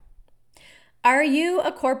Are you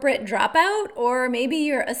a corporate dropout, or maybe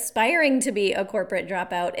you're aspiring to be a corporate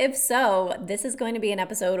dropout? If so, this is going to be an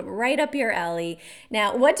episode right up your alley.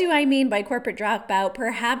 Now, what do I mean by corporate dropout?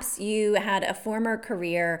 Perhaps you had a former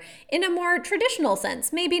career in a more traditional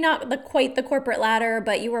sense, maybe not quite the corporate ladder,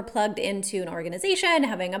 but you were plugged into an organization,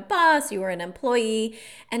 having a boss, you were an employee,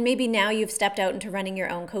 and maybe now you've stepped out into running your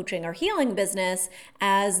own coaching or healing business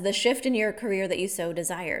as the shift in your career that you so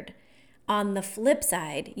desired. On the flip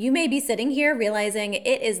side, you may be sitting here realizing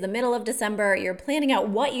it is the middle of December, you're planning out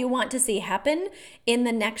what you want to see happen in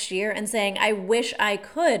the next year and saying, I wish I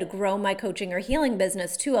could grow my coaching or healing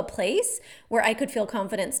business to a place where I could feel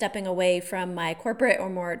confident stepping away from my corporate or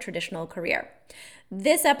more traditional career.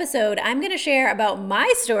 This episode, I'm going to share about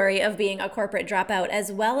my story of being a corporate dropout, as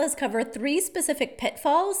well as cover 3 specific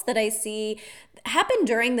pitfalls that I see happen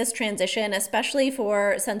during this transition, especially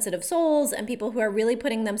for sensitive souls and people who are really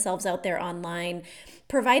putting themselves out there online,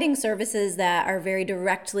 providing services that are very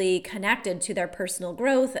directly connected to their personal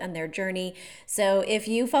growth and their journey. So if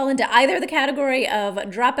you fall into either the category of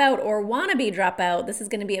dropout or wannabe dropout, this is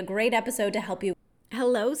going to be a great episode to help you.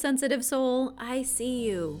 Hello, sensitive soul. I see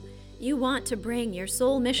you. You want to bring your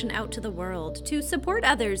soul mission out to the world, to support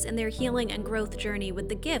others in their healing and growth journey with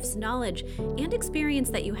the gifts, knowledge, and experience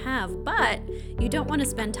that you have, but you don't want to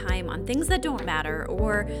spend time on things that don't matter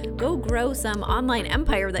or go grow some online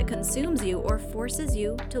empire that consumes you or forces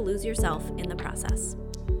you to lose yourself in the process.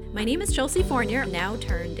 My name is Chelsea Fournier, now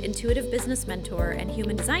turned intuitive business mentor and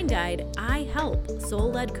human design guide. I help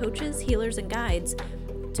soul-led coaches, healers, and guides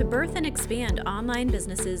to birth and expand online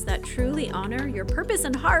businesses that truly honor your purpose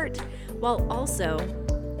and heart, while also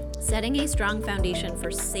setting a strong foundation for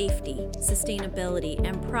safety, sustainability,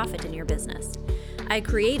 and profit in your business. I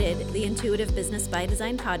created the Intuitive Business by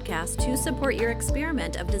Design podcast to support your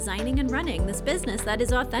experiment of designing and running this business that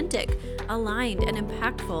is authentic, aligned, and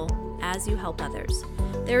impactful as you help others.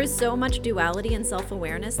 There is so much duality and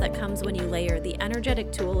self-awareness that comes when you layer the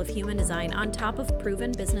energetic tool of human design on top of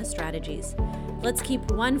proven business strategies. Let's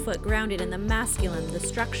keep one foot grounded in the masculine, the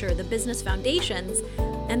structure, the business foundations,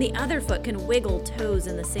 and the other foot can wiggle toes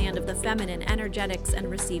in the sand of the feminine energetics and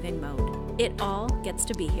receiving mode. It all gets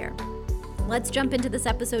to be here. Let's jump into this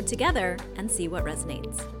episode together and see what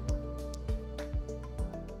resonates.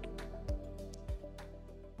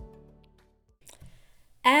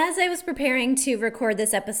 As I was preparing to record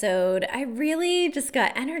this episode, I really just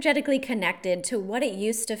got energetically connected to what it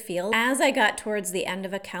used to feel as I got towards the end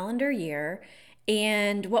of a calendar year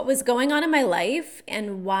and what was going on in my life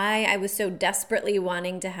and why I was so desperately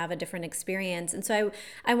wanting to have a different experience. And so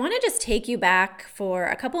I want to just take you back for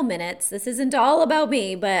a couple minutes. This isn't all about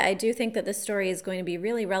me, but I do think that this story is going to be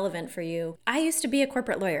really relevant for you. I used to be a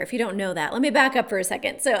corporate lawyer. If you don't know that, let me back up for a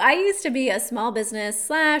second. So I used to be a small business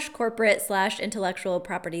 / corporate / intellectual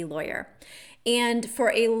property lawyer. And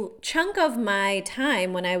for a chunk of my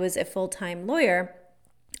time when I was a full-time lawyer,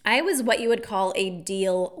 I was what you would call a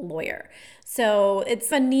deal lawyer. So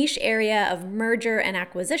it's a niche area of merger and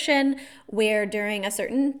acquisition where during a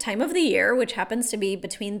certain time of the year, which happens to be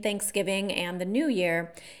between Thanksgiving and the New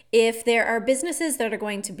Year, if there are businesses that are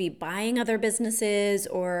going to be buying other businesses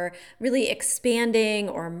or really expanding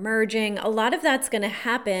or merging, a lot of that's going to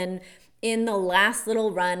happen in the last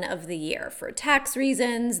little run of the year. For tax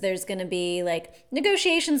reasons, there's going to be like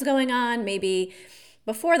negotiations going on, maybe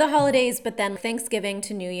before the holidays, but then Thanksgiving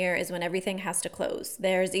to New Year is when everything has to close.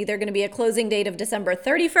 There's either going to be a closing date of December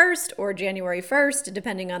 31st or January 1st,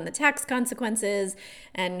 depending on the tax consequences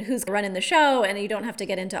and who's running the show, and you don't have to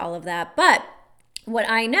get into all of that. But what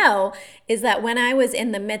I know is that when I was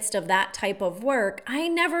in the midst of that type of work, I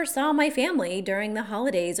never saw my family during the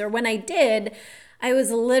holidays, or when I did, I was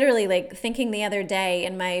literally like thinking the other day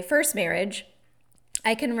in my first marriage,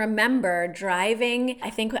 I can remember driving, I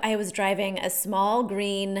think I was driving a small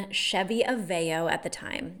green Chevy Aveo at the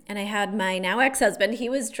time. And I had my now ex-husband, he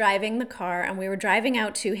was driving the car and we were driving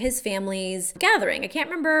out to his family's gathering. I can't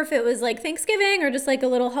remember if it was like Thanksgiving or just like a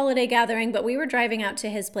little holiday gathering, but we were driving out to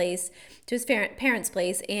his place, to his parents'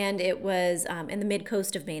 place, and it was in the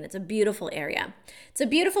mid-coast of Maine. It's a beautiful area. It's a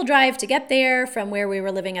beautiful drive to get there from where we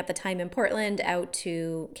were living at the time in Portland out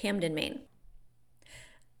to Camden, Maine.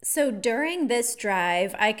 So during this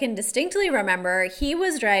drive, I can distinctly remember he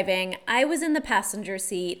was driving, I was in the passenger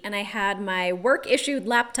seat, and I had my work-issued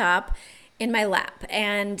laptop in my lap.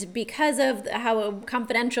 And because of how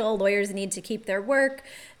confidential lawyers need to keep their work,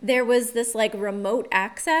 there was this like remote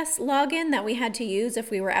access login that we had to use if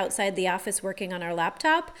we were outside the office working on our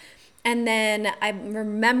laptop. And then I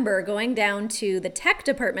remember going down to the tech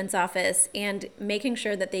department's office and making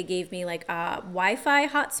sure that they gave me like a Wi-Fi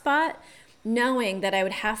hotspot knowing that I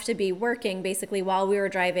would have to be working basically while we were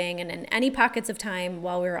driving and in any pockets of time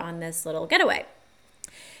while we were on this little getaway.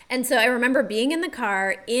 And so I remember being in the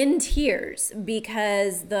car in tears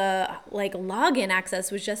because the login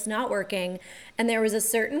access was just not working. And there was a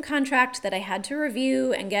certain contract that I had to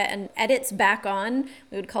review and get an edits back on.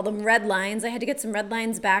 We would call them red lines. I had to get some red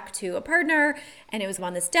lines back to a partner, and it was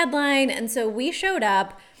on this deadline. And so we showed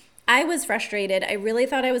up. I was frustrated. I really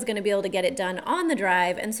thought I was going to be able to get it done on the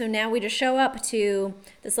drive. And so now we just show up to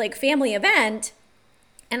this family event,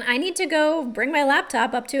 and I need to go bring my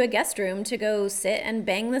laptop up to a guest room to go sit and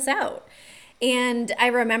bang this out. And I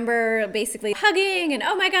remember basically hugging and,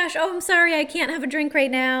 oh my gosh, oh, I'm sorry, I can't have a drink right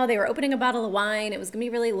now. They were opening a bottle of wine. It was gonna be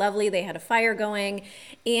really lovely. They had a fire going.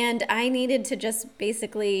 And I needed to just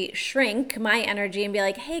basically shrink my energy and be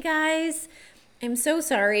like, hey guys, I'm so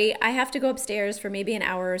sorry. I have to go upstairs for maybe an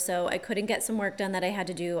hour or so. I couldn't get some work done that I had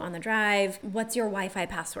to do on the drive. What's your Wi-Fi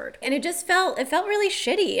password? And it felt really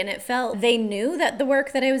shitty. And it felt, they knew that the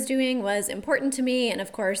work that I was doing was important to me. And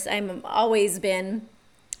of course, I'm always been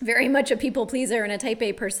very much a people pleaser and a type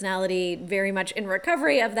A personality, very much in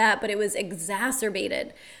recovery of that, but it was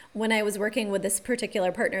exacerbated when I was working with this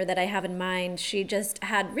particular partner that I have in mind. She just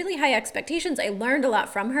had really high expectations. I learned a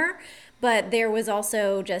lot from her, but there was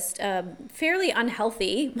also just a fairly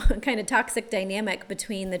unhealthy kind of toxic dynamic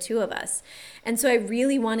between the two of us. And so I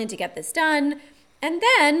really wanted to get this done. And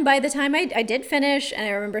then by the time I did finish, and I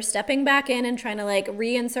remember stepping back in and trying to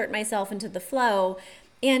reinsert myself into the flow,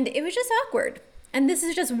 and it was just awkward. And this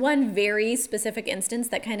is just one very specific instance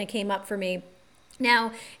that kind of came up for me.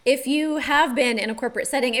 Now, if you have been in a corporate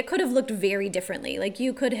setting, it could have looked very differently.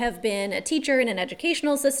 You could have been a teacher in an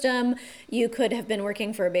educational system. You could have been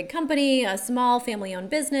working for a big company, a small family-owned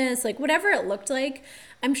business, whatever it looked like.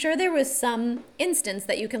 I'm sure there was some instance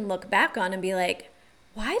that you can look back on and be like,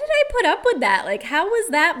 why did I put up with that? How was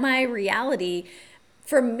that my reality?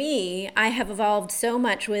 For me, I have evolved so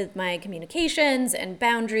much with my communications and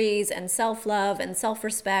boundaries and self-love and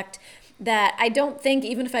self-respect that I don't think,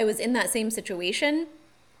 even if I was in that same situation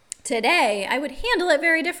today, I would handle it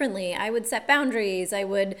very differently. I would set boundaries. I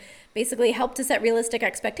would basically help to set realistic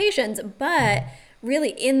expectations. But really,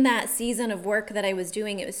 in that season of work that I was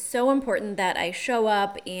doing, it was so important that I show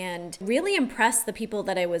up and really impress the people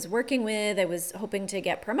that I was working with. I was hoping to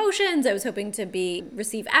get promotions. I was hoping to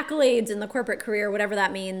receive accolades in the corporate career, whatever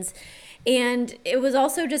that means. And it was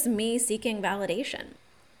also just me seeking validation.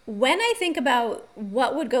 When I think about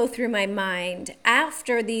what would go through my mind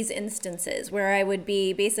after these instances where I would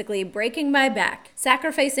be basically breaking my back,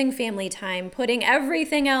 sacrificing family time, putting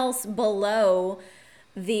everything else below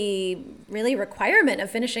the really requirement of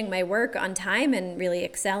finishing my work on time and really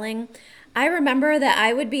excelling, I remember that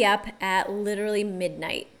I would be up at literally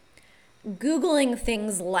midnight, Googling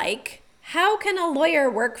things like, how can a lawyer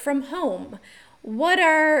work from home? What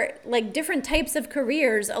are different types of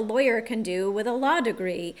careers a lawyer can do with a law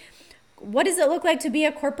degree? What does it look like to be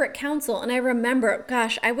a corporate counsel? And I remember,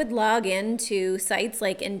 gosh, I would log into sites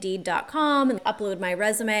like Indeed.com and upload my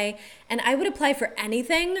resume, and I would apply for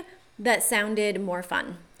anything that sounded more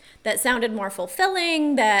fun, that sounded more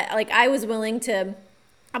fulfilling, that I was willing to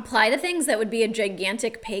apply to things that would be a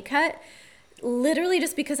gigantic pay cut, literally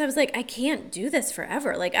just because I was I can't do this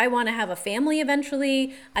forever. I want to have a family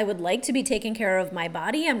eventually. I would like to be taking care of my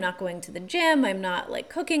body. I'm not going to the gym. I'm not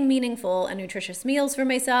cooking meaningful and nutritious meals for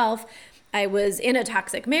myself. I was in a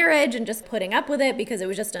toxic marriage and just putting up with it because it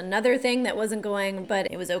was just another thing that wasn't going, but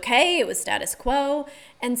it was okay. It was status quo.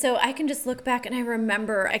 And so I can just look back and I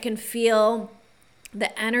remember, I can feel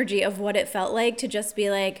the energy of what it felt like to just be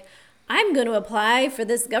I'm going to apply for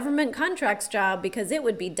this government contracts job because it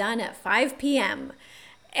would be done at 5 p.m.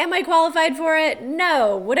 Am I qualified for it?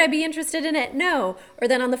 No. Would I be interested in it? No. Or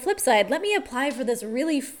then on the flip side, let me apply for this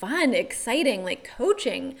really fun, exciting,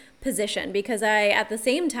 coaching position because I, at the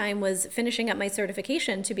same time, was finishing up my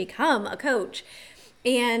certification to become a coach.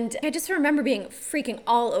 And I just remember being freaking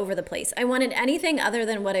all over the place. I wanted anything other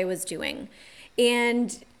than what I was doing.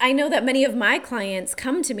 And I know that many of my clients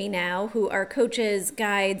come to me now who are coaches,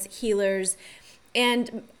 guides, healers.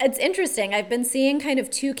 And it's interesting. I've been seeing kind of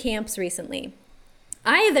two camps recently.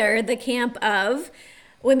 Either the camp of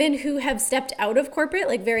women who have stepped out of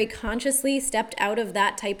corporate, very consciously stepped out of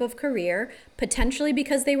that type of career, potentially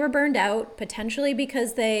because they were burned out, potentially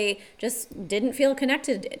because they just didn't feel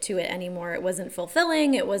connected to it anymore. It wasn't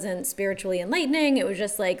fulfilling. It wasn't spiritually enlightening. It was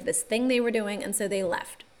just this thing they were doing. And so they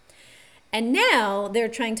left. And now they're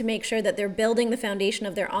trying to make sure that they're building the foundation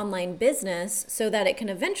of their online business so that it can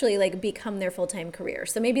eventually become their full-time career.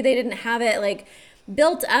 So maybe they didn't have it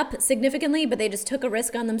built up significantly, but they just took a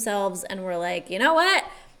risk on themselves and were you know what?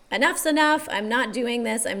 enough's enough. I'm not doing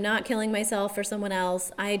this. I'm not killing myself for someone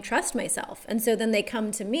else. I trust myself. And so then they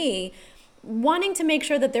come to me wanting to make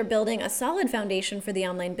sure that they're building a solid foundation for the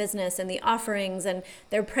online business and the offerings and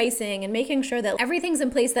their pricing and making sure that everything's in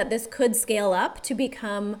place that this could scale up to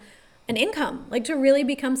become an income, like to really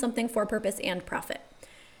become something for purpose and profit.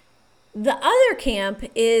 The other camp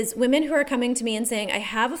is women who are coming to me and saying, I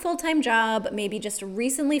have a full-time job, maybe just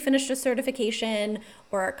recently finished a certification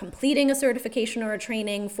or are completing a certification or a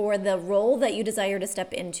training for the role that you desire to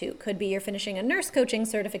step into. Could be you're finishing a nurse coaching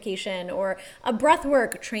certification or a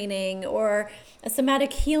breathwork training or a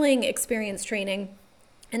somatic healing experience training.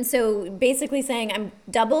 And so basically saying, I'm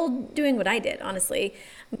double doing what I did, honestly.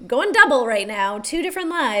 I'm going double right now, 2 different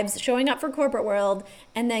lives, showing up for corporate world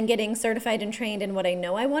and then getting certified and trained in what I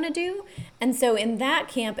know I want to do. And so in that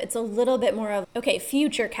camp, it's a little bit more of, okay,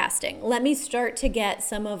 future casting. Let me start to get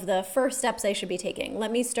some of the first steps I should be taking. Let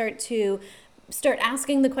me start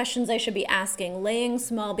asking the questions I should be asking, laying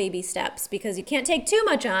small baby steps, because you can't take too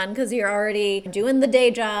much on because you're already doing the day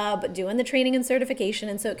job, doing the training and certification.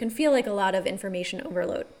 And so it can feel like a lot of information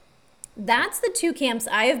overload. That's the 2 camps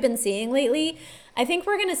I have been seeing lately. I think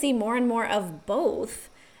we're going to see more and more of both.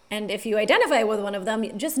 And if you identify with one of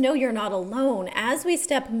them, just know you're not alone. As we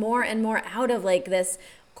step more and more out of like this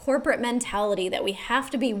corporate mentality that we have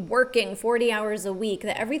to be working 40 hours a week,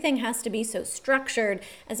 that everything has to be so structured,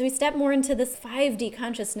 as we step more into this 5D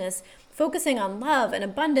consciousness, focusing on love and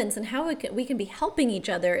abundance and how we can be helping each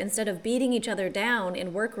other instead of beating each other down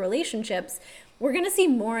in work relationships, we're going to see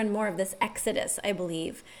more and more of this exodus, I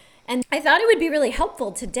believe. And I thought it would be really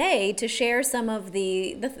helpful today to share some of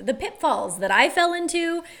the pitfalls that I fell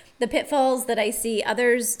into, the pitfalls that I see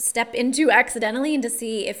others step into accidentally, and to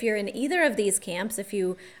see if you're in either of these camps, if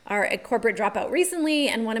you are a corporate dropout recently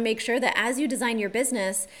and want to make sure that as you design your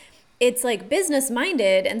business, it's like business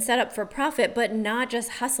minded and set up for profit, but not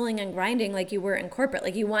just hustling and grinding like you were in corporate.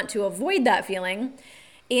 Like you want to avoid that feeling.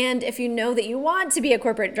 And if you know that you want to be a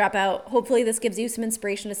corporate dropout, hopefully this gives you some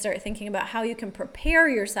inspiration to start thinking about how you can prepare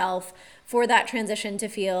yourself for that transition to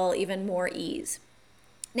feel even more ease.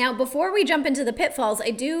 Now, before we jump into the pitfalls,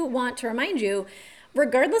 I do want to remind you,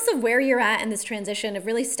 regardless of where you're at in this transition of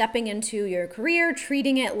really stepping into your career,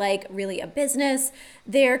 treating it like really a business,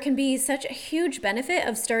 there can be such a huge benefit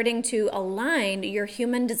of starting to align your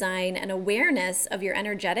human design and awareness of your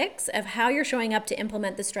energetics, of how you're showing up to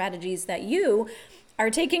implement the strategies that you are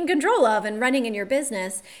taking control of and running in your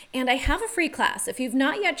business. And I have a free class. If you've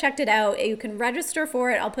not yet checked it out, you can register for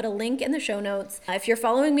it. I'll put a link in the show notes. If you're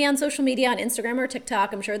following me on social media, on Instagram or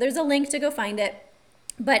TikTok, I'm sure there's a link to go find it.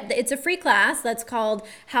 But it's a free class that's called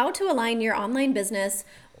How to Align Your Online Business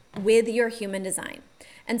with Your Human Design.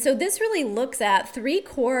 And so this really looks at 3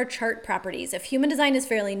 core chart properties. If human design is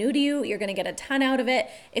fairly new to you, you're going to get a ton out of it.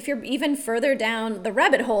 If you're even further down the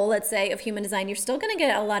rabbit hole, let's say, of human design, you're still going to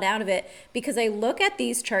get a lot out of it, because I look at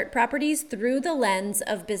these chart properties through the lens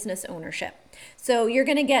of business ownership. So you're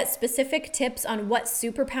going to get specific tips on what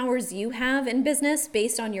superpowers you have in business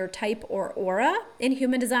based on your type or aura in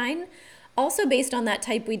human design. Also, based on that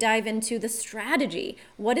type, we dive into the strategy.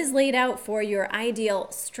 What is laid out for your ideal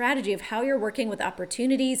strategy of how you're working with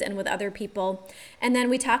opportunities and with other people? And then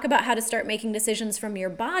we talk about how to start making decisions from your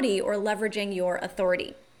body or leveraging your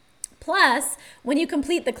authority. Plus, when you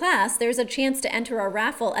complete the class, there's a chance to enter a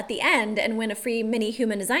raffle at the end and win a free mini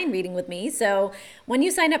human design reading with me. So when you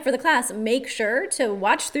sign up for the class, make sure to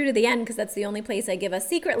watch through to the end, because that's the only place I give a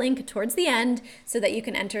secret link towards the end so that you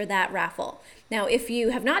can enter that raffle. Now, if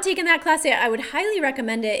you have not taken that class yet, I would highly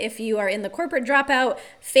recommend it if you are in the corporate dropout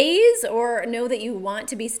phase or know that you want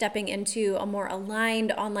to be stepping into a more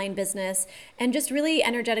aligned online business and just really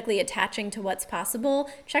energetically attaching to what's possible.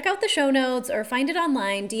 Check out the show notes or find it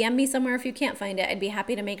online. DM me somewhere if you can't find it. I'd be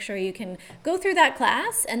happy to make sure you can go through that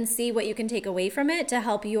class and see what you can take away from it to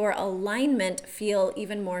help your alignment feel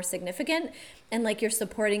even more significant and like you're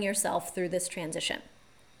supporting yourself through this transition.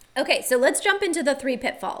 Okay, so let's jump into the 3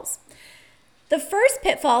 pitfalls. The first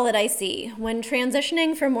pitfall that I see when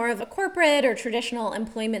transitioning from more of a corporate or traditional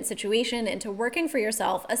employment situation into working for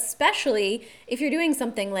yourself, especially if you're doing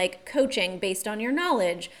something like coaching based on your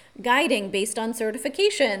knowledge, guiding based on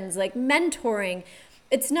certifications, like mentoring,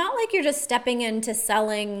 it's not like you're just stepping into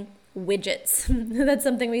selling widgets. That's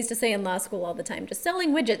something we used to say in law school all the time. Just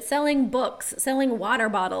selling widgets, selling books, selling water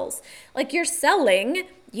bottles. Like you're selling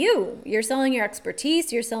you're selling your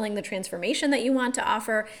expertise, you're selling the transformation that you want to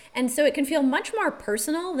offer. And so it can feel much more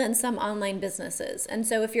personal than some online businesses. And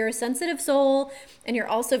so if you're a sensitive soul and you're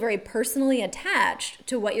also very personally attached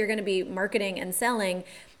to what you're going to be marketing and selling,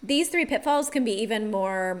 these 3 pitfalls can be even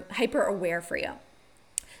more hyper aware for you.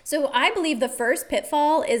 So I believe the first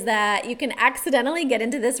pitfall is that you can accidentally get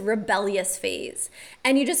into this rebellious phase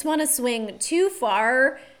and you just want to swing too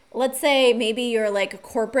far. Let's say maybe your like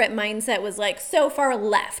corporate mindset was like so far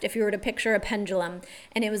left, if you were to picture a pendulum,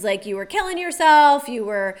 and it was like you were killing yourself, you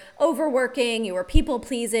were overworking, you were people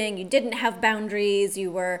pleasing, you didn't have boundaries,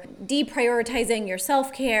 you were deprioritizing your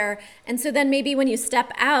self-care. And so then maybe when you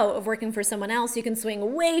step out of working for someone else, you can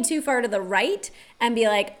swing way too far to the right and be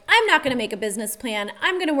like, I'm not going to make a business plan.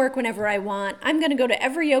 I'm going to work whenever I want. I'm going to go to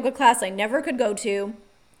every yoga class I never could go to.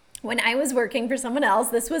 When I was working for someone else,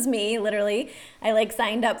 this was me, literally. I like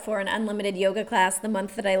signed up for an unlimited yoga class the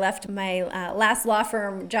month that I left my last law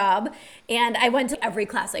firm job. And I went to every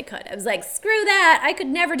class I could. I was like, screw that. I could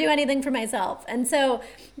never do anything for myself. And so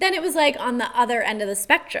then it was like on the other end of the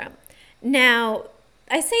spectrum. Now,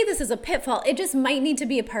 I say this is a pitfall. It just might need to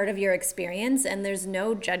be a part of your experience, and there's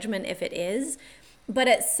no judgment if it is. But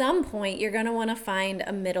at some point, you're going to want to find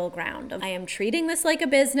a middle ground. I am treating this like a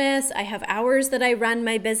business. I have hours that I run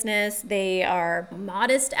my business. They are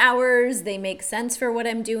modest hours. They make sense for what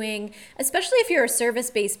I'm doing, especially if you're a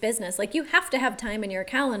service-based business. Like, you have to have time in your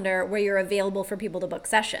calendar where you're available for people to book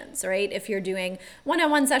sessions, right? If you're doing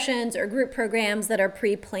one-on-one sessions or group programs that are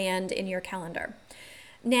pre-planned in your calendar.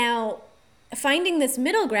 Now, finding this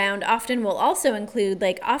middle ground often will also include,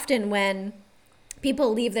 like, often when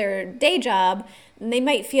people leave their day job, and they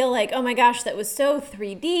might feel like, oh my gosh, that was so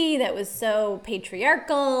 3D, that was so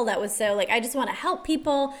patriarchal, that was so like, I just want to help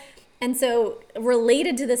people. And so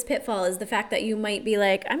related to this pitfall is the fact that you might be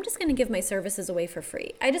like, I'm just going to give my services away for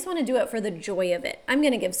free. I just want to do it for the joy of it. I'm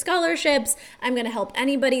going to give scholarships. I'm going to help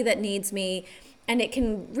anybody that needs me. And it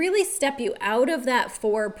can really step you out of that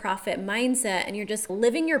for-profit mindset, and you're just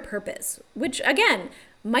living your purpose, which again,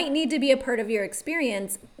 might need to be a part of your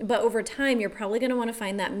experience, but over time, you're probably going to want to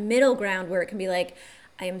find that middle ground where it can be like,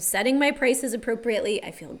 I am setting my prices appropriately.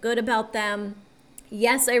 I feel good about them.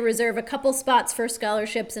 Yes, I reserve a couple spots for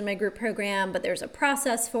scholarships in my group program, but there's a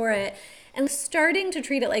process for it. And starting to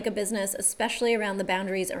treat it like a business, especially around the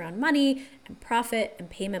boundaries around money and profit and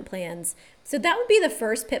payment plans. So that would be the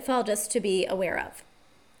first pitfall just to be aware of.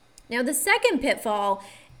 Now, the second pitfall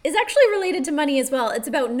is actually related to money as well. It's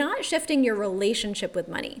about not shifting your relationship with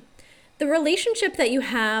money. The relationship that you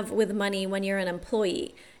have with money when you're an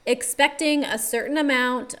employee, expecting a certain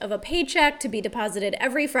amount of a paycheck to be deposited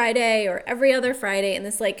every Friday or every other Friday, and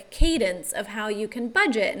this like cadence of how you can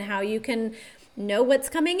budget and how you can know what's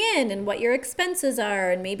coming in and what your expenses are,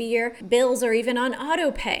 and maybe your bills are even on auto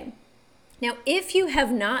pay. Now, if you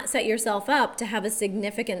have not set yourself up to have a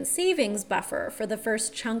significant savings buffer for the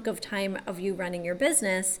first chunk of time of you running your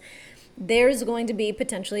business, there's going to be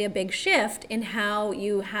potentially a big shift in how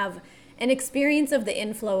you have an experience of the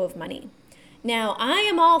inflow of money. Now, I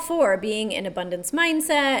am all for being in abundance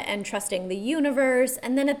mindset and trusting the universe.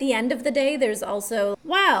 And then at the end of the day, there's also,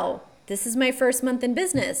 wow, this is my first month in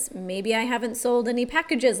business. Maybe I haven't sold any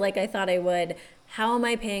packages like I thought I would. How am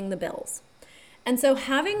I paying the bills? And so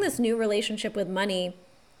having this new relationship with money,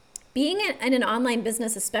 being in an online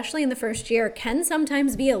business, especially in the first year, can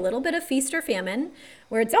sometimes be a little bit of feast or famine,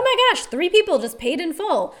 where it's, oh my gosh, 3 people just paid in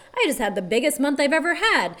full. I just had the biggest month I've ever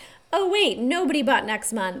had. Oh wait, nobody bought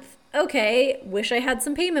next month. Okay, wish I had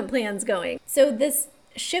some payment plans going. So this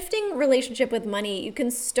shifting relationship with money, you can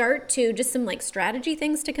start to, just some like strategy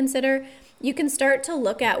things to consider. You can start to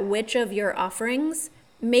look at which of your offerings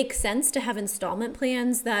make sense to have installment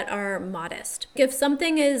plans that are modest. If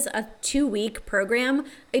something is a 2-week program,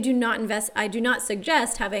 I do not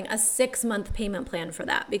suggest having a 6-month payment plan for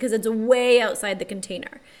that, because it's way outside the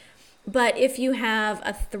container. But if you have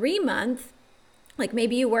a 3-month, like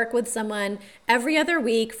maybe you work with someone every other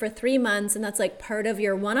week for 3 months, and that's like part of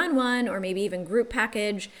your one-on-one or maybe even group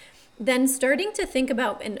package, then starting to think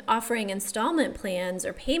about offering installment plans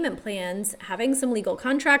or payment plans, having some legal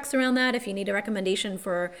contracts around that. If you need a recommendation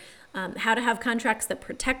for how to have contracts that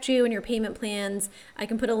protect you and your payment plans, I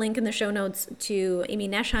can put a link in the show notes to Amy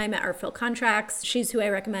Neschheim at Artful Contracts. She's who I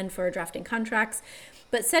recommend for drafting contracts.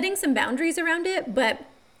 But setting some boundaries around it, but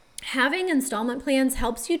having installment plans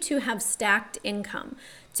helps you to have stacked income.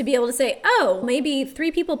 To be able to say, oh, maybe 3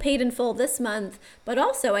 people paid in full this month, but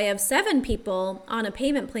also I have 7 people on a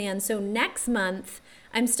payment plan. So next month,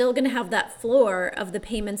 I'm still going to have that floor of the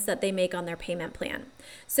payments that they make on their payment plan.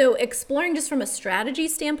 So exploring just from a strategy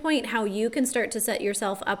standpoint, how you can start to set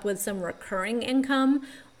yourself up with some recurring income.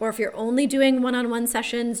 Or if you're only doing one-on-one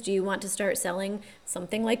sessions, do you want to start selling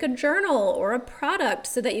something like a journal or a product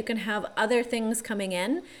so that you can have other things coming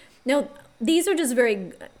in? Now, these are just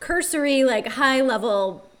very cursory, like high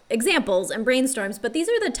level examples and brainstorms, but these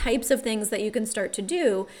are the types of things that you can start to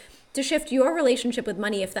do to shift your relationship with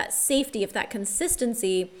money, if that safety, if that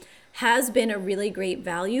consistency has been a really great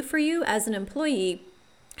value for you as an employee,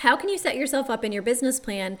 how can you set yourself up in your business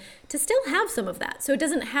plan to still have some of that? So it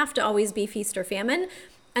doesn't have to always be feast or famine,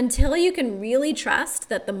 until you can really trust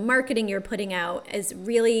that the marketing you're putting out is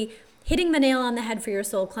really hitting the nail on the head for your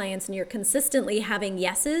soul clients, and you're consistently having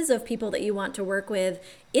yeses of people that you want to work with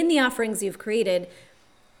in the offerings you've created.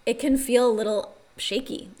 It can feel a little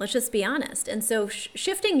shaky, let's just be honest. And so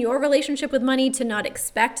shifting your relationship with money to not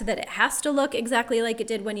expect that it has to look exactly like it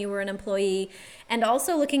did when you were an employee, and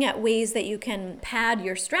also looking at ways that you can pad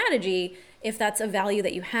your strategy if that's a value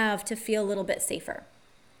that you have, to feel a little bit safer.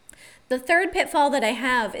 The third pitfall that I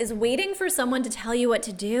have is waiting for someone to tell you what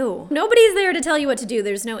to do. Nobody's there to tell you what to do.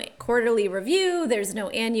 There's no quarterly review. There's no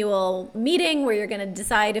annual meeting where you're going to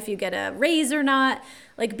decide if you get a raise or not.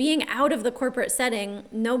 Like, being out of the corporate setting,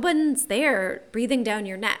 no one's there breathing down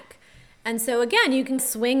your neck. And so again, you can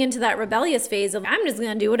swing into that rebellious phase of, I'm just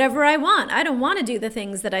going to do whatever I want. I don't want to do the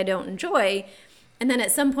things that I don't enjoy. And then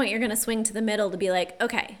at some point you're going to swing to the middle to be like,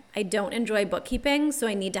 okay, I don't enjoy bookkeeping, so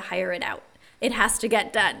I need to hire it out. It has to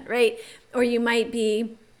get done, right? Or you might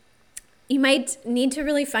need to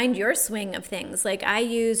really find your swing of things. Like, I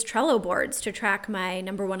use Trello boards to track my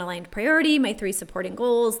number one aligned priority, my 3 supporting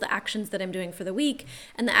goals, the actions that I'm doing for the week,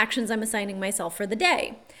 and the actions I'm assigning myself for the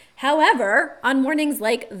day. However, on mornings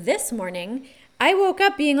like this morning, I woke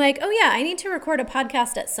up being like, oh yeah, I need to record a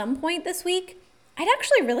podcast at some point this week. I'd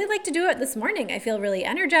actually really like to do it this morning. I feel really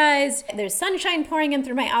energized. There's sunshine pouring in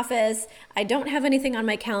through my office. I don't have anything on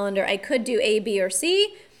my calendar. I could do A, B, or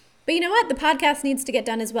C, but you know what? The podcast needs to get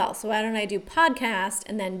done as well. So why don't I do podcast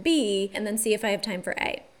and then B, and then see if I have time for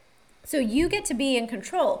A? So you get to be in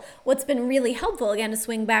control. What's been really helpful, again, to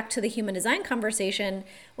swing back to the human design conversation,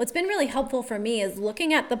 what's been really helpful for me is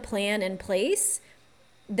looking at the plan in place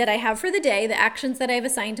that I have for the day, the actions that I've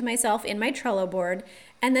assigned to myself in my Trello board,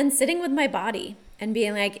 and then sitting with my body and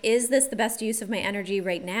being like, is this the best use of my energy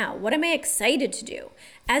right now? What am I excited to do?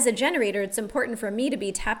 As a generator, it's important for me to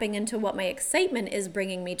be tapping into what my excitement is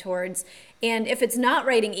bringing me towards. And if it's not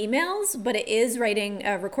writing emails, but it is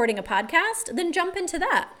recording a podcast, then jump into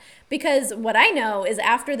that. Because what I know is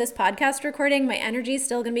after this podcast recording, my energy is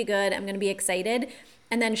still going to be good. I'm going to be excited.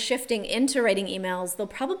 And then shifting into writing emails, they'll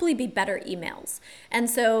probably be better emails.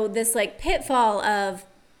 And so this pitfall of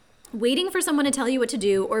waiting for someone to tell you what to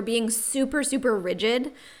do, or being super, super rigid.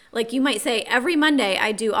 Like, you might say, every Monday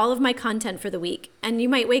I do all of my content for the week. And you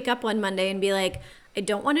might wake up one Monday and be like, I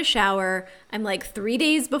don't want to shower. I'm 3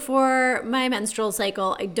 days before my menstrual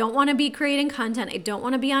cycle. I don't want to be creating content. I don't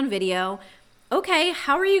want to be on video. Okay,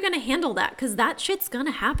 how are you going to handle that? Because that shit's going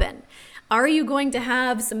to happen. Are you going to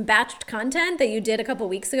have some batched content that you did a couple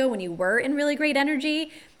weeks ago when you were in really great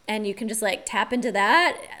energy, and you can just tap into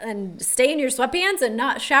that and stay in your sweatpants and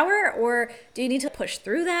not shower? Or do you need to push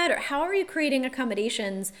through that? Or how are you creating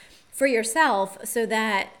accommodations for yourself so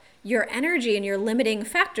that your energy and your limiting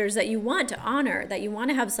factors that you want to honor, that you want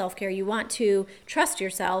to have self-care, you want to trust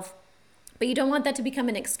yourself, but you don't want that to become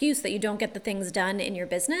an excuse that you don't get the things done in your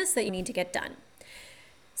business that you need to get done?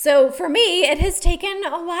 So for me, it has taken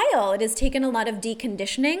a while. It has taken a lot of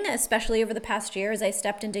deconditioning, especially over the past year as I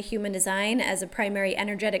stepped into human design as a primary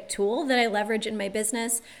energetic tool that I leverage in my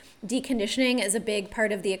business. Deconditioning is a big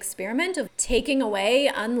part of the experiment of taking away,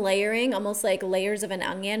 unlayering, almost like layers of an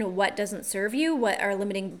onion, what doesn't serve you, what are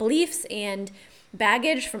limiting beliefs and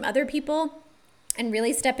baggage from other people, and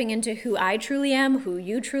really stepping into who I truly am, who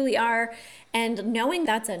you truly are, and knowing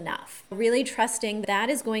that's enough. Really trusting that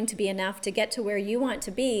is going to be enough to get to where you want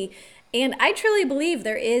to be. And I truly believe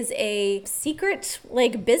there is a secret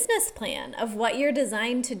business plan of what you're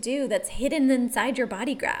designed to do that's hidden inside your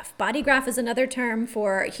body graph. Body graph is another term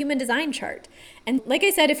for human design chart. And like I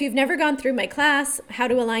said, if you've never gone through my class, How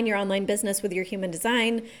to Align Your Online Business with Your Human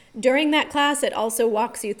Design, during that class, it also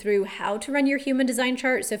walks you through how to run your human design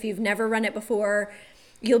chart. So if you've never run it before,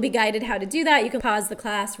 you'll be guided how to do that. You can pause the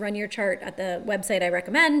class, run your chart at the website I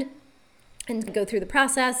recommend, and go through the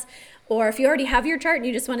process. Or if you already have your chart and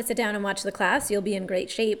you just want to sit down and watch the class, you'll be in great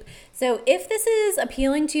shape. So if this is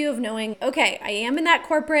appealing to you of knowing, okay, I am in that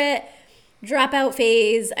corporate dropout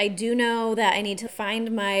phase, I do know that I need to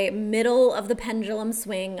find my middle of the pendulum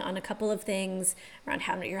swing on a couple of things around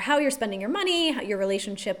how you're spending your money, how your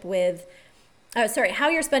relationship with how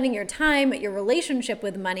you're spending your time, your relationship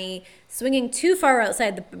with money, swinging too far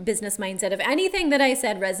outside the business mindset. If anything that I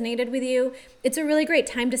said resonated with you, it's a really great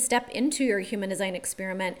time to step into your human design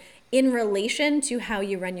experiment in relation to how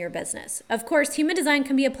you run your business. Of course, human design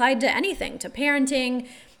can be applied to anything, to parenting,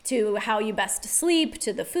 to how you best sleep,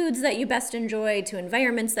 to the foods that you best enjoy, to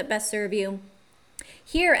environments that best serve you.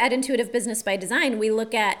 Here at Intuitive Business by Design, we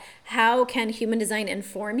look at how can human design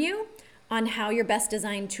inform you on how you're best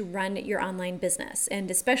designed to run your online business.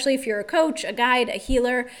 And especially if you're a coach, a guide, a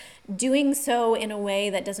healer, doing so in a way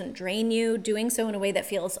that doesn't drain you, doing so in a way that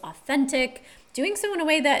feels authentic, doing so in a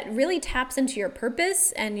way that really taps into your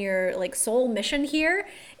purpose and your soul mission here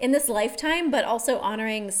in this lifetime, but also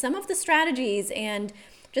honoring some of the strategies and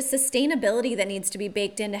just sustainability that needs to be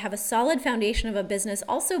baked in to have a solid foundation of a business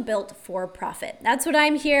also built for profit. That's what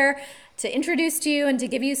I'm here to introduce to you and to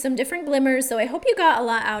give you some different glimmers. So I hope you got a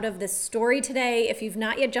lot out of this story today. If you've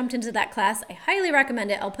not yet jumped into that class, I highly recommend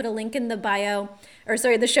it. I'll put a link in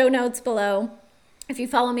the show notes below. If you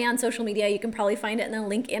follow me on social media, you can probably find it in the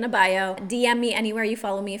link in a bio. DM me anywhere you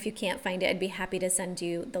follow me. If you can't find it, I'd be happy to send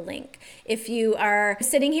you the link. If you are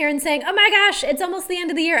sitting here and saying, oh my gosh, it's almost the end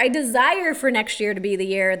of the year, I desire for next year to be the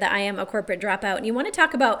year that I am a corporate dropout, and you want to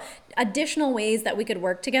talk about additional ways that we could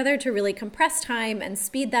work together to really compress time and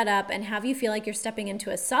speed that up and have you feel like you're stepping into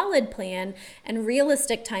a solid plan and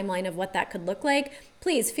realistic timeline of what that could look like,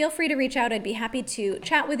 please feel free to reach out. I'd be happy to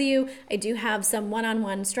chat with you. I do have some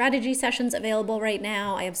one-on-one strategy sessions available right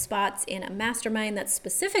now. I have spots in a mastermind that's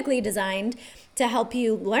specifically designed to help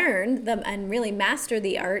you learn them and really master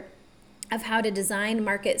the art of how to design,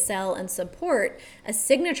 market, sell, and support a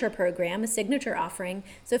signature program, a signature offering.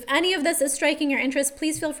 So if any of this is striking your interest,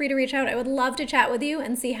 please feel free to reach out. I would love to chat with you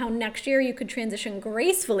and see how next year you could transition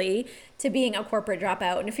gracefully to being a corporate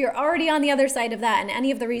dropout. And if you're already on the other side of that and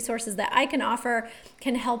any of the resources that I can offer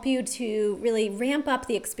can help you to really ramp up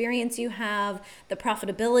the experience you have, the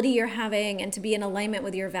profitability you're having, and to be in alignment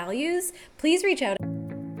with your values, please reach out.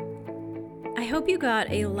 I hope you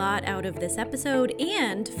got a lot out of this episode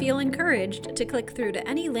and feel encouraged to click through to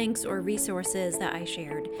any links or resources that I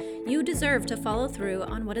shared. You deserve to follow through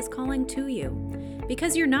on what is calling to you.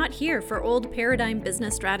 Because you're not here for old paradigm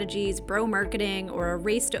business strategies, bro marketing, or a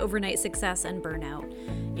race to overnight success and burnout.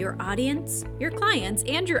 Your audience, your clients,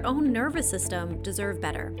 and your own nervous system deserve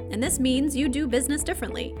better. And this means you do business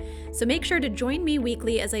differently. So make sure to join me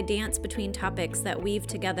weekly as I dance between topics that weave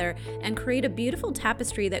together and create a beautiful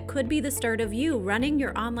tapestry that could be the start of you running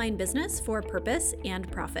your online business for purpose and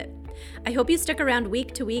profit. I hope you stick around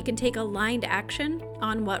week to week and take aligned action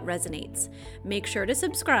on what resonates. Make sure to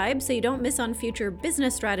subscribe so you don't miss on future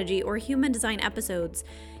business strategy or human design episodes.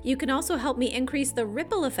 You can also help me increase the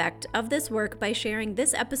ripple effect of this work by sharing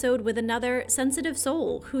this episode with another sensitive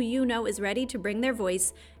soul who you know is ready to bring their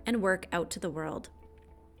voice and work out to the world.